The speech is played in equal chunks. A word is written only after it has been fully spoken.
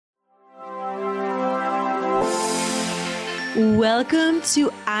Welcome to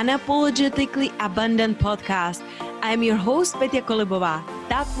Unapologetically Abundant Podcast. I'm your host, Petya Kolibova,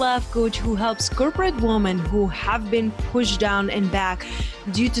 tough love coach who helps corporate women who have been pushed down and back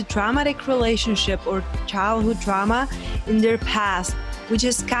due to traumatic relationship or childhood trauma in their past, which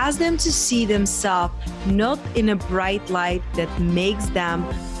has caused them to see themselves not in a bright light that makes them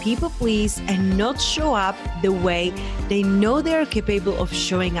people please and not show up the way they know they are capable of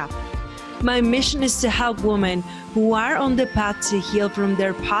showing up. My mission is to help women who are on the path to heal from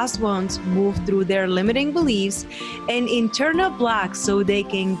their past wounds move through their limiting beliefs and internal blocks so they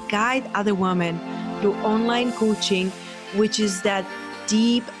can guide other women through online coaching, which is that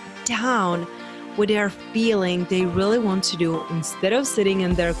deep down what they are feeling they really want to do instead of sitting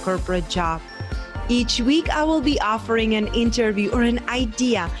in their corporate job. Each week, I will be offering an interview or an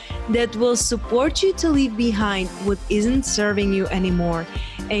idea that will support you to leave behind what isn't serving you anymore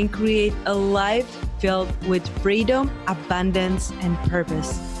and create a life filled with freedom, abundance, and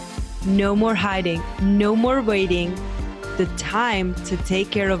purpose. No more hiding, no more waiting. The time to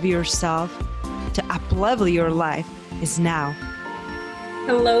take care of yourself, to uplevel your life is now.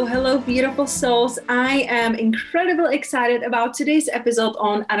 Hello, beautiful souls. I am incredibly excited about today's episode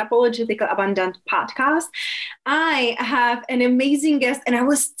on Unapologetically Abundant Podcast. I have an amazing guest, and I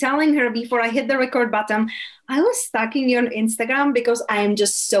was telling her before I hit the record button, I was stalking you on Instagram because I am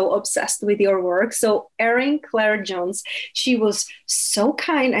just so obsessed with your work. So Erin Claire Jones, she was so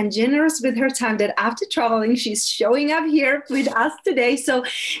kind and generous with her time that after traveling, she's showing up here with us today. So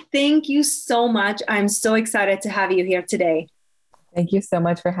thank you so much. I'm so excited to have you here today. Thank you so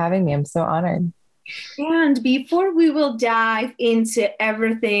much for having me. I'm so honored. And before we will dive into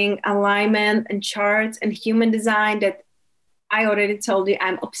everything, alignment and charts and human design that I already told you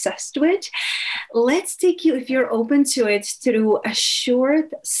I'm obsessed with, let's take you, if you're open to it, through a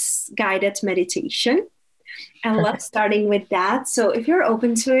short guided meditation. I love starting with that. So if you're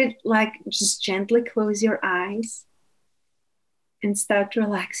open to it, like just gently close your eyes and start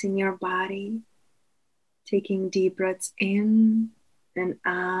relaxing your body, taking deep breaths in and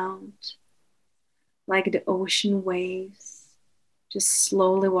out, like the ocean waves, just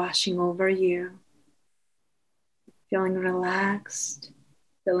slowly washing over you, feeling relaxed,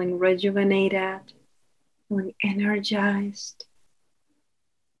 feeling rejuvenated, feeling energized.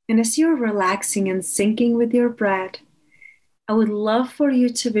 And as you're relaxing and syncing with your breath, I would love for you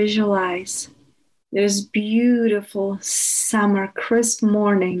to visualize this beautiful summer, crisp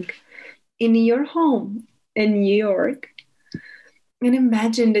morning in your home in New York. And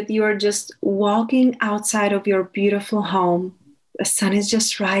imagine that you are just walking outside of your beautiful home. The sun is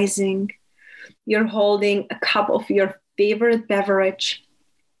just rising. You're holding a cup of your favorite beverage.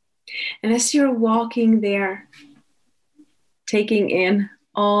 And as you're walking there, taking in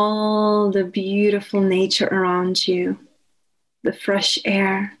all the beautiful nature around you, the fresh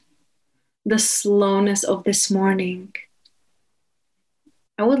air, the slowness of this morning,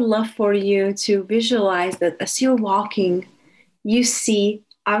 I would love for you to visualize that as you're walking, you see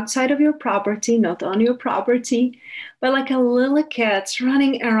outside of your property, not on your property, but like a little kid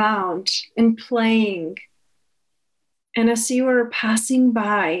running around and playing. And as you are passing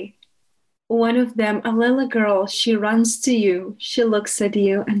by, one of them, a little girl, she runs to you, she looks at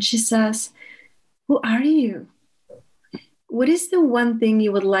you and she says, "Who are you? What is the one thing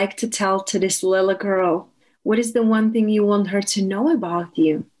you would like to tell to this little girl? What is the one thing you want her to know about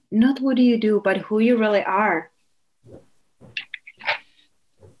you? Not what do you do, but who you really are."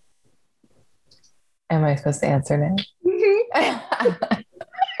 Am I supposed to answer now?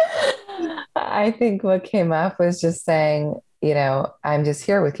 I think what came up was just saying, I'm just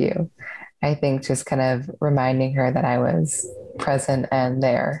here with you. I think just kind of reminding her that I was present and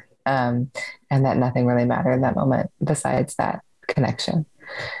there, and that nothing really mattered in that moment besides that connection.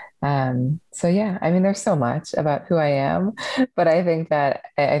 So yeah, I mean, there's so much about who I am, but I think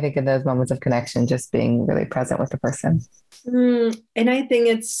in those moments of connection, just being really present with the person. And I think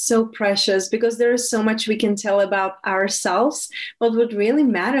it's so precious because there is so much we can tell about ourselves, but what really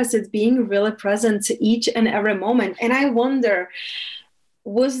matters is being really present to each and every moment. And I wonder,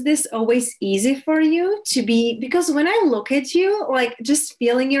 was this always easy for you to be? Because when I look at you, like just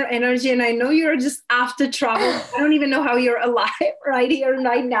feeling your energy, and I know you're just after travel, I don't even know how you're alive right here,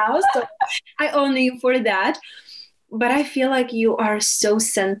 right now. So I honor you for that. But I feel like you are so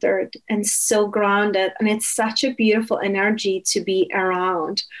centered and so grounded, and it's such a beautiful energy to be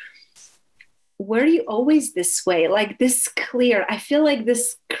around. Were you always this way, like this clear? I feel like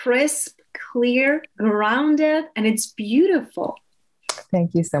this crisp, clear, grounded, and it's beautiful.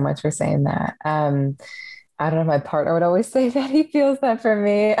 Thank you so much for saying that. I don't know. My partner would always say that he feels that for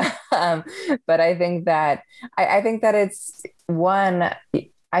me. um, but I think that it's one,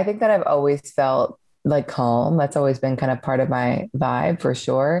 I think that I've always felt like calm. That's always been kind of part of my vibe for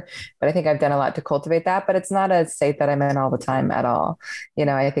sure. But I think I've done a lot to cultivate that, but it's not a state that I'm in all the time at all.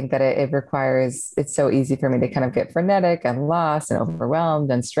 I think that it requires, it's so easy for me to kind of get frenetic and lost and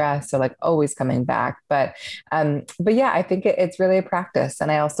overwhelmed and stressed. So like always coming back. But yeah, I think it's really a practice.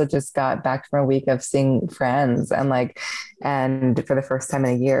 And I also just got back from a week of seeing friends and for the first time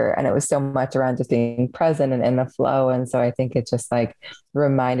in a year. And it was so much around just being present and in the flow. And so I think it just like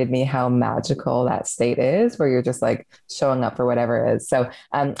reminded me how magical that state is where you're just like showing up for whatever it is. So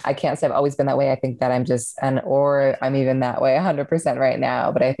I can't say I've always been that way. I think that or I'm even that way 100% right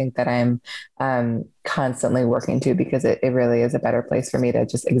now, but I think that I'm constantly working to because it really is a better place for me to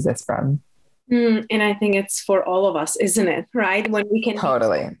just exist from. And I think it's for all of us, isn't it? Right? When we can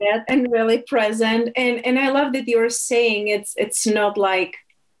Totally. be that and really present. And I love that you're saying it's not like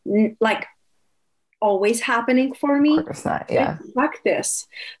always happening for me. Of course not. Yeah. It's practice.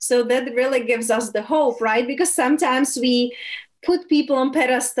 So that really gives us the hope, right? Because sometimes we put people on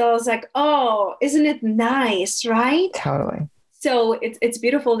pedestals like, oh, isn't it nice, right? Totally. So it's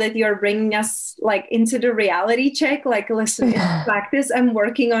beautiful that you're bringing us like into the reality check. Like, listen, it's practice. I'm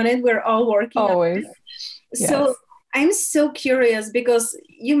working on it. We're all working always. on it. So yes. I'm so curious because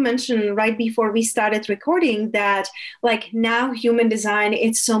you mentioned right before we started recording that like now human design,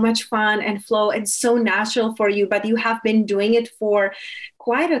 it's so much fun and flow and so natural for you, but you have been doing it for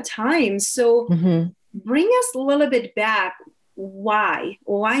quite a time. So bring us a little bit back. Why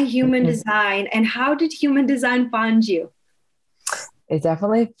human design, and how did human design find you? It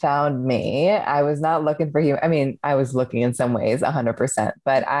definitely found me. I was not looking for you. I mean, I was looking in some ways 100%,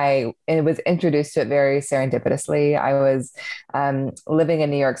 but it was introduced to it very serendipitously. I was living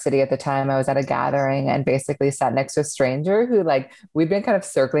in New York City at the time. I was at a gathering and basically sat next to a stranger who like, we'd been kind of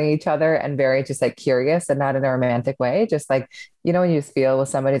circling each other and very just like curious and not in a romantic way. Just like, when you just feel with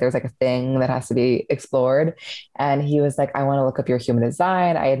somebody, there's like a thing that has to be explored. And he was like, I want to look up your human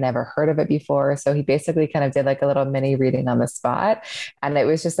design. I had never heard of it before. So he basically kind of did like a little mini reading on the spot. And it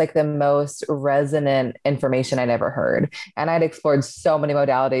was just like the most resonant information I'd ever heard. And I'd explored so many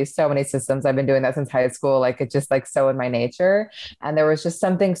modalities, so many systems. I've been doing that since high school. Like it's just like so in my nature. And there was just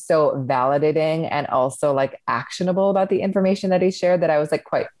something so validating and also like actionable about the information that he shared that I was like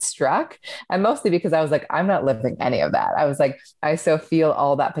quite struck. And mostly because I was like, I'm not living any of that. I was like, I so feel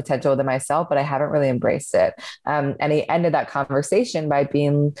all that potential within myself, but I haven't really embraced it. And he ended that conversation by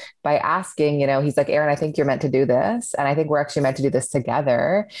asking, he's like, Erin, I think you're meant to do this. And I think we're actually meant to do this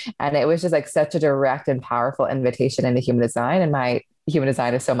together. And it was just like such a direct and powerful invitation into human design. And my human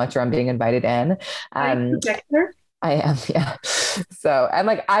design is so much where I'm being invited in. I am, yeah. So, and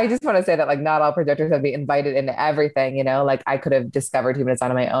like, I just want to say that like not all projectors have been invited into everything, like I could have discovered human design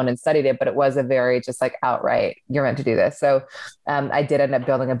on my own and studied it, but it was a very just like outright, you're meant to do this. So I did end up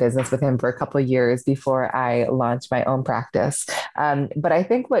building a business with him for a couple of years before I launched my own practice. But I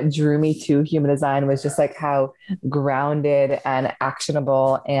think what drew me to human design was just like how grounded and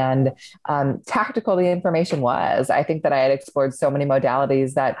actionable and tactical the information was. I think that I had explored so many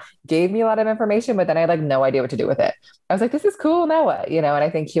modalities that gave me a lot of information, but then I had like no idea what to do with it. I was like, this is cool. Now what? And I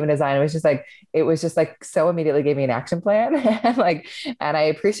think human design was just like, it was just like so immediately gave me an action plan. and I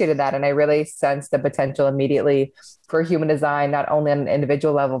appreciated that. And I really sensed the potential immediately for human design, not only on an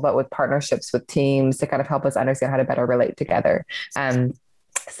individual level, but with partnerships with teams to kind of help us understand how to better relate together.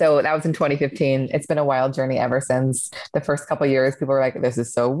 So that was in 2015. It's been a wild journey ever since. The first couple of years, people were like, this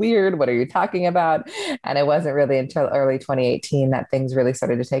is so weird. What are you talking about? And it wasn't really until early 2018 that things really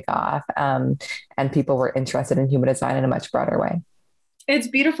started to take off. And people were interested in human design in a much broader way. It's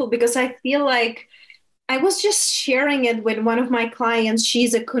beautiful because I feel like I was just sharing it with one of my clients.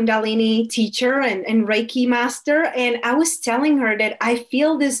 She's a Kundalini teacher and Reiki master. And I was telling her that I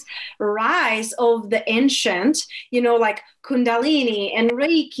feel this rise of the ancient, like Kundalini and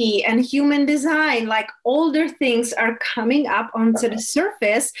Reiki and human design, like older things are coming up onto the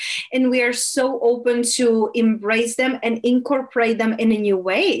surface. And we are so open to embrace them and incorporate them in new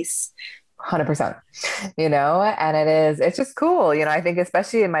ways. 100%, and it's just cool. I think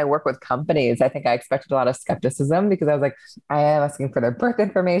especially in my work with companies, I think I expected a lot of skepticism because I was like, I am asking for their birth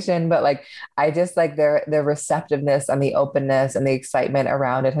information, but like, I just like their receptiveness and the openness and the excitement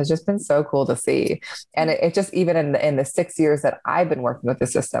around it has just been so cool to see. And it just, even in the 6 years that I've been working with the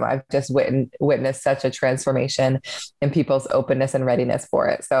system, I've just witnessed such a transformation in people's openness and readiness for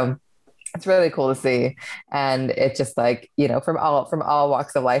it. So It's really cool to see. And it's just like, from all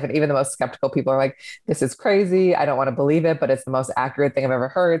walks of life. And even the most skeptical people are like, this is crazy. I don't want to believe it, but it's the most accurate thing I've ever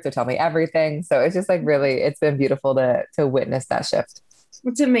heard. So tell me everything. So it's just like really, it's been beautiful to witness that shift.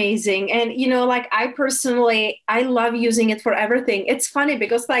 It's amazing. And, like I personally, I love using it for everything. It's funny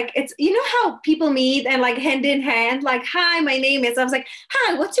because like, it's, how people meet and like hand in hand, like, hi, my name is, I was like,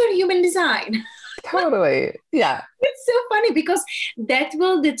 hi, what's your human design? Totally. Yeah. It's so funny because that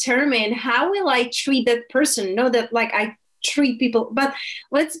will determine how will I treat that person. Know that like I treat people, but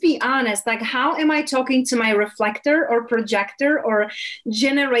let's be honest, like how am I talking to my reflector or projector or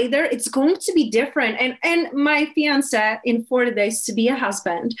generator? It's going to be different. And my fiance in 40 days to be a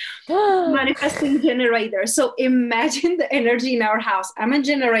husband, manifesting generator. So imagine the energy in our house. I'm a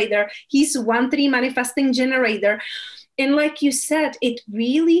generator. He's 1-3 manifesting generator. And like you said, it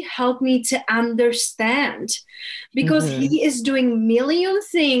really helped me to understand because he is doing million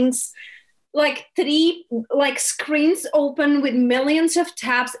things, like 3 like screens open with millions of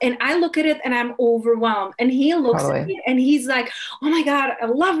tabs. And I look at it and I'm overwhelmed. And he looks at it and he's like, oh my God, I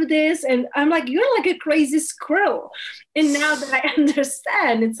love this. And I'm like, you're like a crazy squirrel. And now that I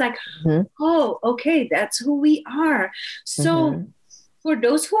understand, it's like, oh, okay, that's who we are. So for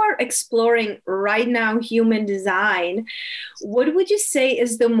those who are exploring right now human design, what would you say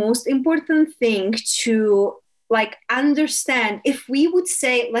is the most important thing to like understand? If we would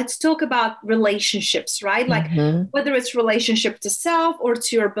say, let's talk about relationships, right? Like whether it's relationship to self or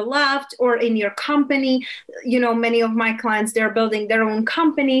to your beloved or in your company, many of my clients, they're building their own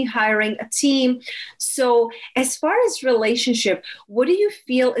company, hiring a team. So as far as relationship, what do you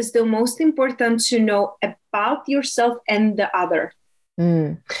feel is the most important to know about yourself and the other?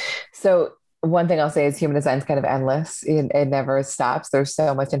 So one thing I'll say is human design is kind of endless. It never stops. There's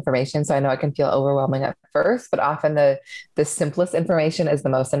so much information. So I know it can feel overwhelming at first, but often the simplest information is the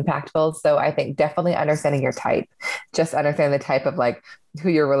most impactful. So I think definitely understanding your type, just understanding the type of like who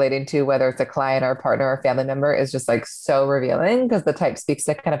you're relating to, whether it's a client or a partner or family member, is just like so revealing because the type speaks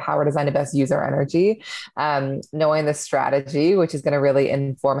to kind of how we're designed to best use our energy. Knowing the strategy, which is going to really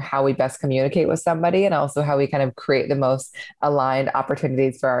inform how we best communicate with somebody and also how we kind of create the most aligned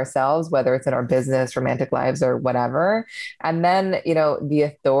opportunities for ourselves, whether it's in our business, romantic lives, or whatever. And then, the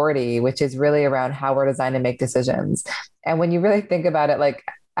authority, which is really around how we're designed to make decisions. And when you really think about it, like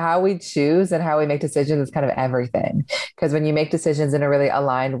how we choose and how we make decisions is kind of everything. Because when you make decisions in a really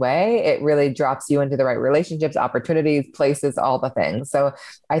aligned way, it really drops you into the right relationships, opportunities, places, all the things. So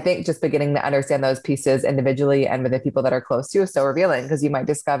I think just beginning to understand those pieces individually and with the people that are close to you is so revealing because you might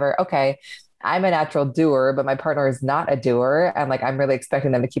discover, okay, I'm a natural doer, but my partner is not a doer. And like, I'm really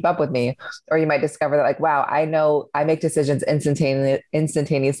expecting them to keep up with me. Or you might discover that like, wow, I know I make decisions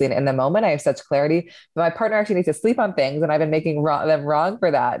instantaneously and in the moment. I have such clarity, but my partner actually needs to sleep on things. And I've been making them wrong for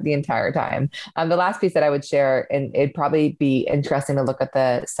that the entire time. The last piece that I would share, and it'd probably be interesting to look at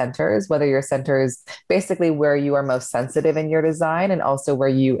the centers, whether your centers basically where you are most sensitive in your design and also where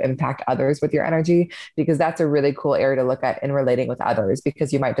you impact others with your energy, because that's a really cool area to look at in relating with others,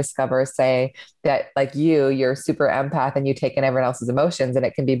 because you might discover, say, that like you're super empath and you take in everyone else's emotions, and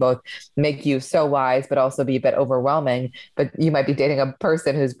it can be both make you so wise but also be a bit overwhelming. But you might be dating a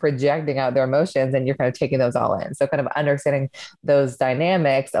person who's projecting out their emotions and you're kind of taking those all in. So kind of understanding those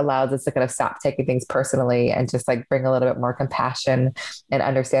dynamics allows us to kind of stop taking things personally and just like bring a little bit more compassion and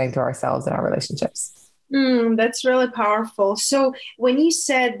understanding to ourselves and our relationships. That's really powerful. So when you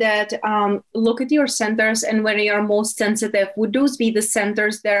said that, look at your centers and when you are most sensitive, would those be the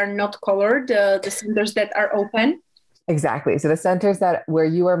centers that are not colored, the centers that are open? Exactly. So the centers that where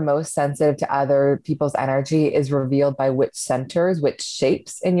you are most sensitive to other people's energy is revealed by which centers, which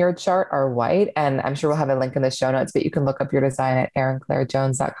shapes in your chart are white. And I'm sure we'll have a link in the show notes, but you can look up your design at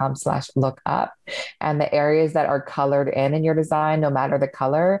erinclairejones.com/lookup. And the areas that are colored in your design, no matter the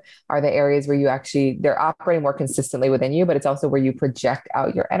color, are the areas where they're operating more consistently within you, but it's also where you project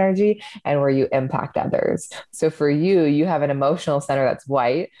out your energy and where you impact others. So for you, you have an emotional center that's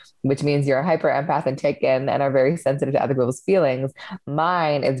white, which means you're a hyper empath and take in and are very sensitive to other people's feelings.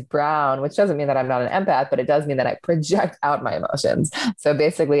 Mine is brown, which doesn't mean that I'm not an empath, but it does mean that I project out my emotions. So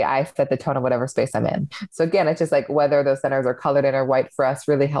basically I set the tone of whatever space I'm in. So again, it's just like whether those centers are colored in or white for us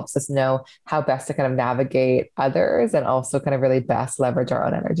really helps us know how best to kind of navigate others and also kind of really best leverage our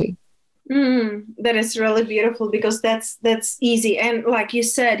own energy. That is really beautiful because that's easy. And like you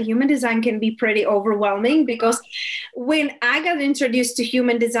said, human design can be pretty overwhelming because when I got introduced to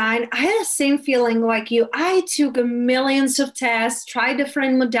human design, I had the same feeling like you. I took millions of tests, tried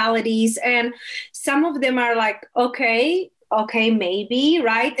different modalities, and some of them are like, okay, okay, maybe,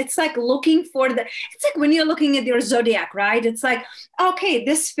 right? It's like looking for it's like when you're looking at your zodiac, right? It's like, okay,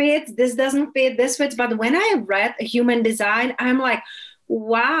 this fits, this doesn't fit, this fits. But when I read Human Design, I'm like,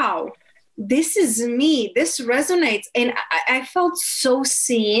 wow, this is me. This resonates. And I felt so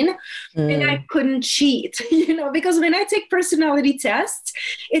seen, and I couldn't cheat, because when I take personality tests,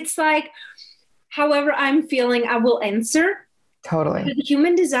 it's like, however I'm feeling, I will answer. Totally. With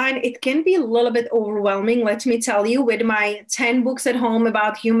Human Design, it can be a little bit overwhelming, let me tell you, with my 10 books at home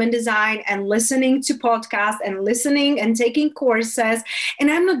about Human Design and listening to podcasts and listening and taking courses. And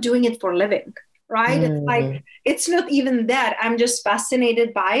I'm not doing it for a living, right? It's like, it's not even that. I'm just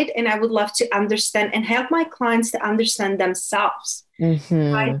fascinated by it. And I would love to understand and help my clients to understand themselves,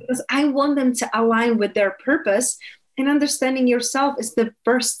 right? Because I want them to align with their purpose, and understanding yourself is the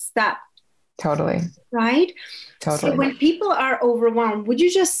first step. Totally. Right? Totally. So when people are overwhelmed, would you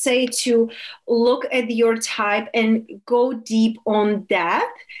just say to look at your type and go deep on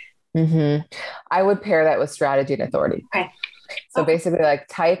that? I would pair that with strategy and authority. Okay. So basically, like,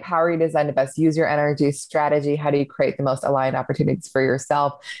 type, how are you designed to best use your energy? Strategy, how do you create the most aligned opportunities for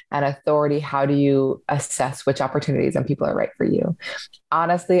yourself? And authority, how do you assess which opportunities and people are right for you?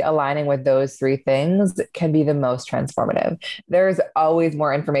 Honestly, aligning with those three things can be the most transformative. There's always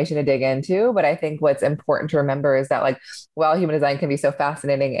more information to dig into, but I think what's important to remember is that, like, while Human Design can be so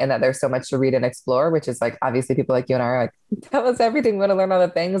fascinating and that there's so much to read and explore, which is like, obviously people like you and I are like, tell us everything, we want to learn all the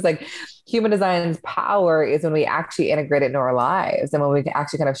things. Like, Human Design's power is when we actually integrate it in our lives and when we can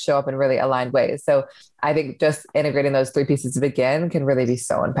actually kind of show up in really aligned ways. So I think just integrating those three pieces to begin can really be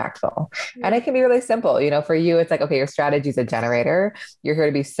so impactful. And it can be really simple. For you, it's like, okay, your strategy is a generator. You're here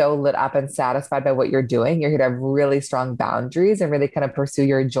to be so lit up and satisfied by what you're doing. You're here to have really strong boundaries and really kind of pursue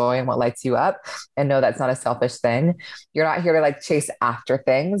your joy and what lights you up, and know that's not a selfish thing. You're not here to like chase after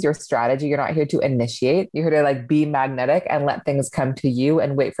things. Your strategy, you're not here to initiate. You're here to like be magnetic and let things come to you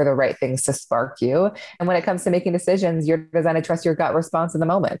and wait for the right things to spark you. And when it comes to making decisions, you're designed to trust your gut response in the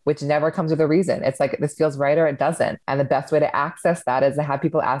moment, which never comes with a reason. It's like, this feels right or it doesn't. And the best way to access that is to have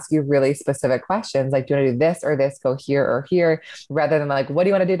people ask you really specific questions, like, do you want to do this or this, go here or here, rather than like, what do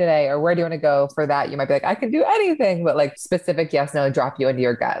you want to do today? Or where do you want to go? For that, you might be like, I can do anything, but like specific yes, no, drop you into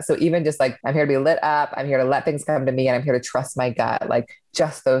your gut. So even just like, I'm here to be lit up, I'm here to let things come to me, and I'm here to trust my gut. Like,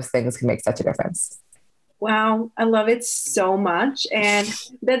 just those things can make such a difference. Wow, I love it so much. And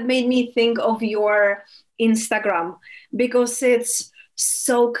that made me think of your Instagram, because it's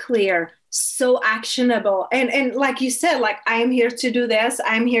so clear, so actionable. And like you said, like, I'm here to do this,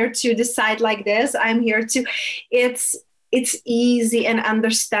 I'm here to decide like this, I'm here to, it's easy and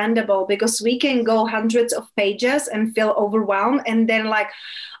understandable, because we can go hundreds of pages and feel overwhelmed. And then like,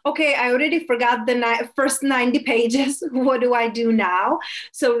 okay, I already forgot the first 90 pages. What do I do now?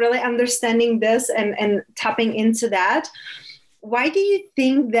 So really understanding this and tapping into that. Why do you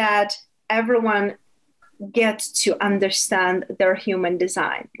think that everyone gets to understand their human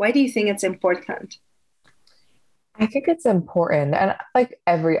design? Why do you think it's important? I think it's important. And like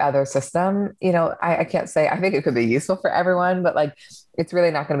every other system, I can't say, I think it could be useful for everyone, but like, it's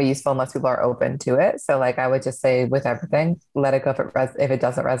really not going to be useful unless people are open to it. So like, I would just say with everything, let it go if it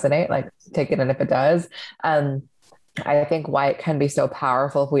doesn't resonate, like take it. And if it does, I think why it can be so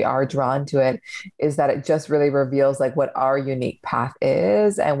powerful if we are drawn to it is that it just really reveals like what our unique path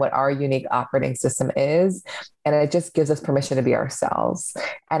is and what our unique operating system is. And it just gives us permission to be ourselves.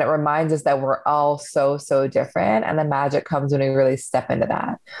 And it reminds us that we're all so, so different. And the magic comes when we really step into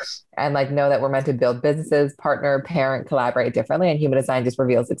that and like know that we're meant to build businesses, partner, parent, collaborate differently. And Human Design just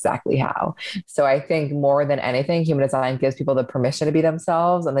reveals exactly how. So I think more than anything, Human Design gives people the permission to be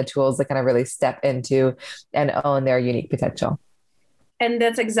themselves and the tools to kind of really step into and own their unique potential. And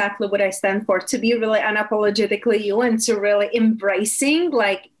that's exactly what I stand for, to be really unapologetically you and to really embracing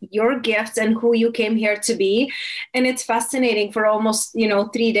like your gifts and who you came here to be. And it's fascinating. For almost,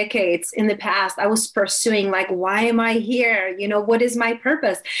 3 decades in the past, I was pursuing like, why am I here? What is my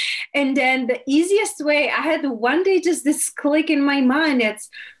purpose? And then the easiest way, I had one day just this click in my mind.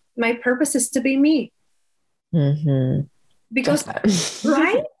 It's my purpose is to be me. Mm-hmm. Because,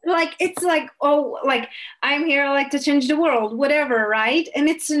 right? Like, it's like, oh, like I'm here, I like to change the world, whatever, right? And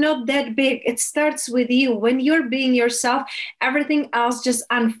it's not that big. It starts with you. When you're being yourself, everything else just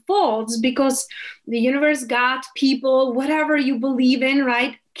unfolds, because the universe, God, people, whatever you believe in,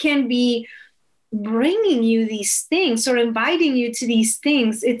 right, can be bringing you these things or inviting you to these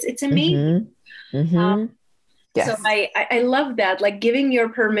things. It's amazing. Mm-hmm. Mm-hmm. So Yes. I love that, like giving your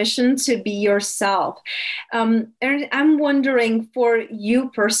permission to be yourself. And I'm wondering for you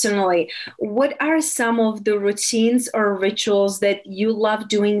personally, what are some of the routines or rituals that you love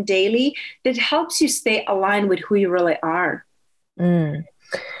doing daily that helps you stay aligned with who you really are? Mm.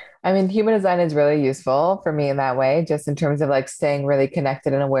 I mean, human design is really useful for me in that way, just in terms of like staying really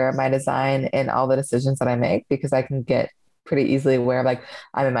connected and aware of my design in all the decisions that I make, because I can get pretty easily aware of like,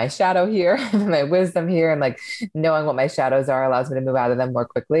 I'm in my shadow here, I'm in my wisdom here, and like knowing what my shadows are allows me to move out of them more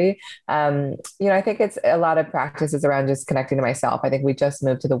quickly. I think it's a lot of practices around just connecting to myself. I think we just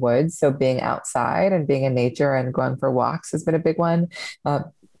moved to the woods, so being outside and being in nature and going for walks has been a big one. Uh,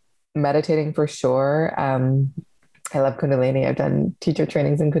 Meditating for sure. I love Kundalini. I've done teacher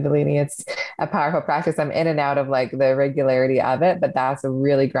trainings in Kundalini. It's a powerful practice. I'm in and out of like the regularity of it, but that's a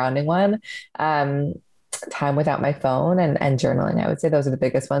really grounding one. Um, Time without my phone and journaling. I would say those are the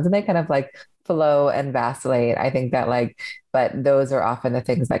biggest ones. And they kind of like flow and vacillate. I think that like, but those are often the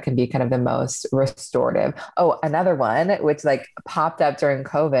things that can be kind of the most restorative. Oh, another one, which like popped up during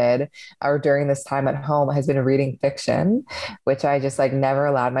COVID or during this time at home, has been reading fiction, which I just like never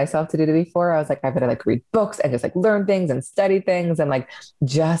allowed myself to do before. I was like, I'm going to like read books and just like learn things and study things, and like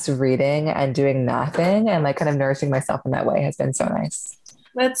just reading and doing nothing and like kind of nourishing myself in that way has been so nice.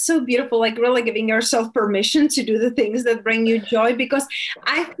 That's so beautiful, like really giving yourself permission to do the things that bring you joy, because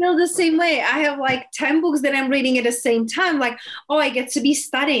I feel the same way. I have like 10 books that I'm reading at the same time. Like, oh, I get to be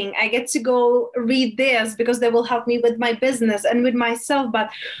studying. I get to go read this because they will help me with my business and with myself.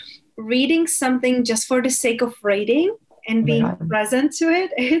 But reading something just for the sake of reading and Oh my being God. present to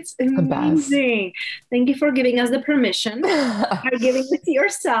it, it's The best. amazing. Thank you for giving us the permission. You're giving it to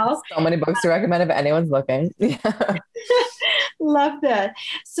yourself. So many books to recommend if anyone's looking. Yeah. Love that.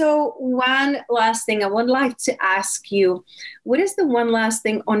 So, one last thing I would like to ask you, what is the one last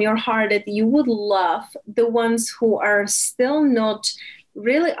thing on your heart that you would love the ones who are still not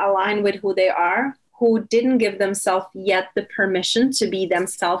really aligned with who they are, who didn't give themselves yet the permission to be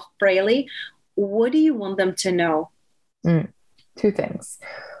themselves freely? What do you want them to know? Two things.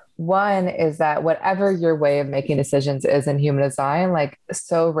 One is that whatever your way of making decisions is in human design, like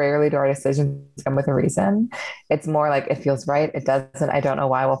so rarely do our decisions come with a reason. It's more like it feels right. It doesn't. I don't know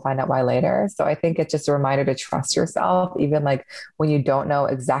why. We'll find out why later. So I think it's just a reminder to trust yourself, even like when you don't know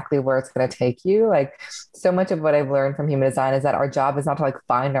exactly where it's going to take you. Like so much of what I've learned from human design is that our job is not to like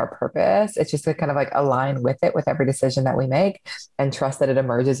find our purpose. It's just to kind of like align with it with every decision that we make and trust that it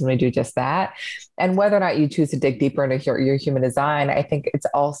emerges when we do just that. And whether or not you choose to dig deeper into your human design, I think it's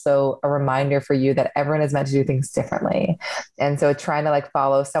also a reminder for you that everyone is meant to do things differently. And so trying to like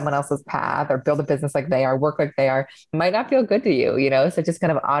follow someone else's path or build a business like they are, work like they are, might not feel good to you, you know? So just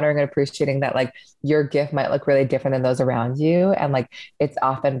kind of honoring and appreciating that like your gift might look really different than those around you. And like it's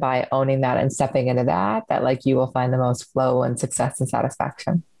often by owning that and stepping into that, that like you will find the most flow and success and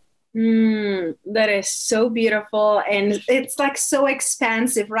satisfaction. That is so beautiful. And it's like so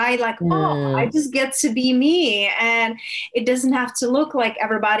expansive, right? Like, oh, I Mm. just get to be me and it doesn't have to look like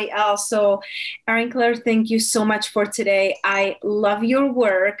everybody else. So, Erin Claire, thank you so much for today. I love your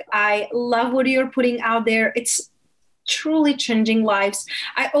work. I love what you're putting out there. It's truly changing lives.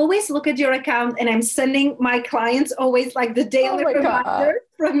 I always look at your account and I'm sending my clients always like the Oh daily my God. reminder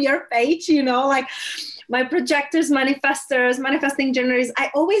from your page, like my projectors, manifestors, manifesting generators. I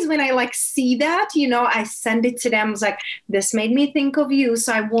always, when I like see that, I send it to them. I was like, this made me think of you.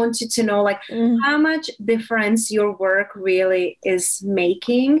 So I want you to know like Mm. how much difference your work really is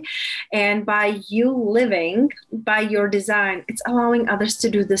making. And by you living by your design, it's allowing others to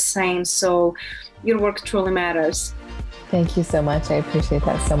do the same. So your work truly matters. Thank you so much. I appreciate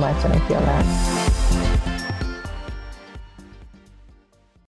that so much. And I feel that.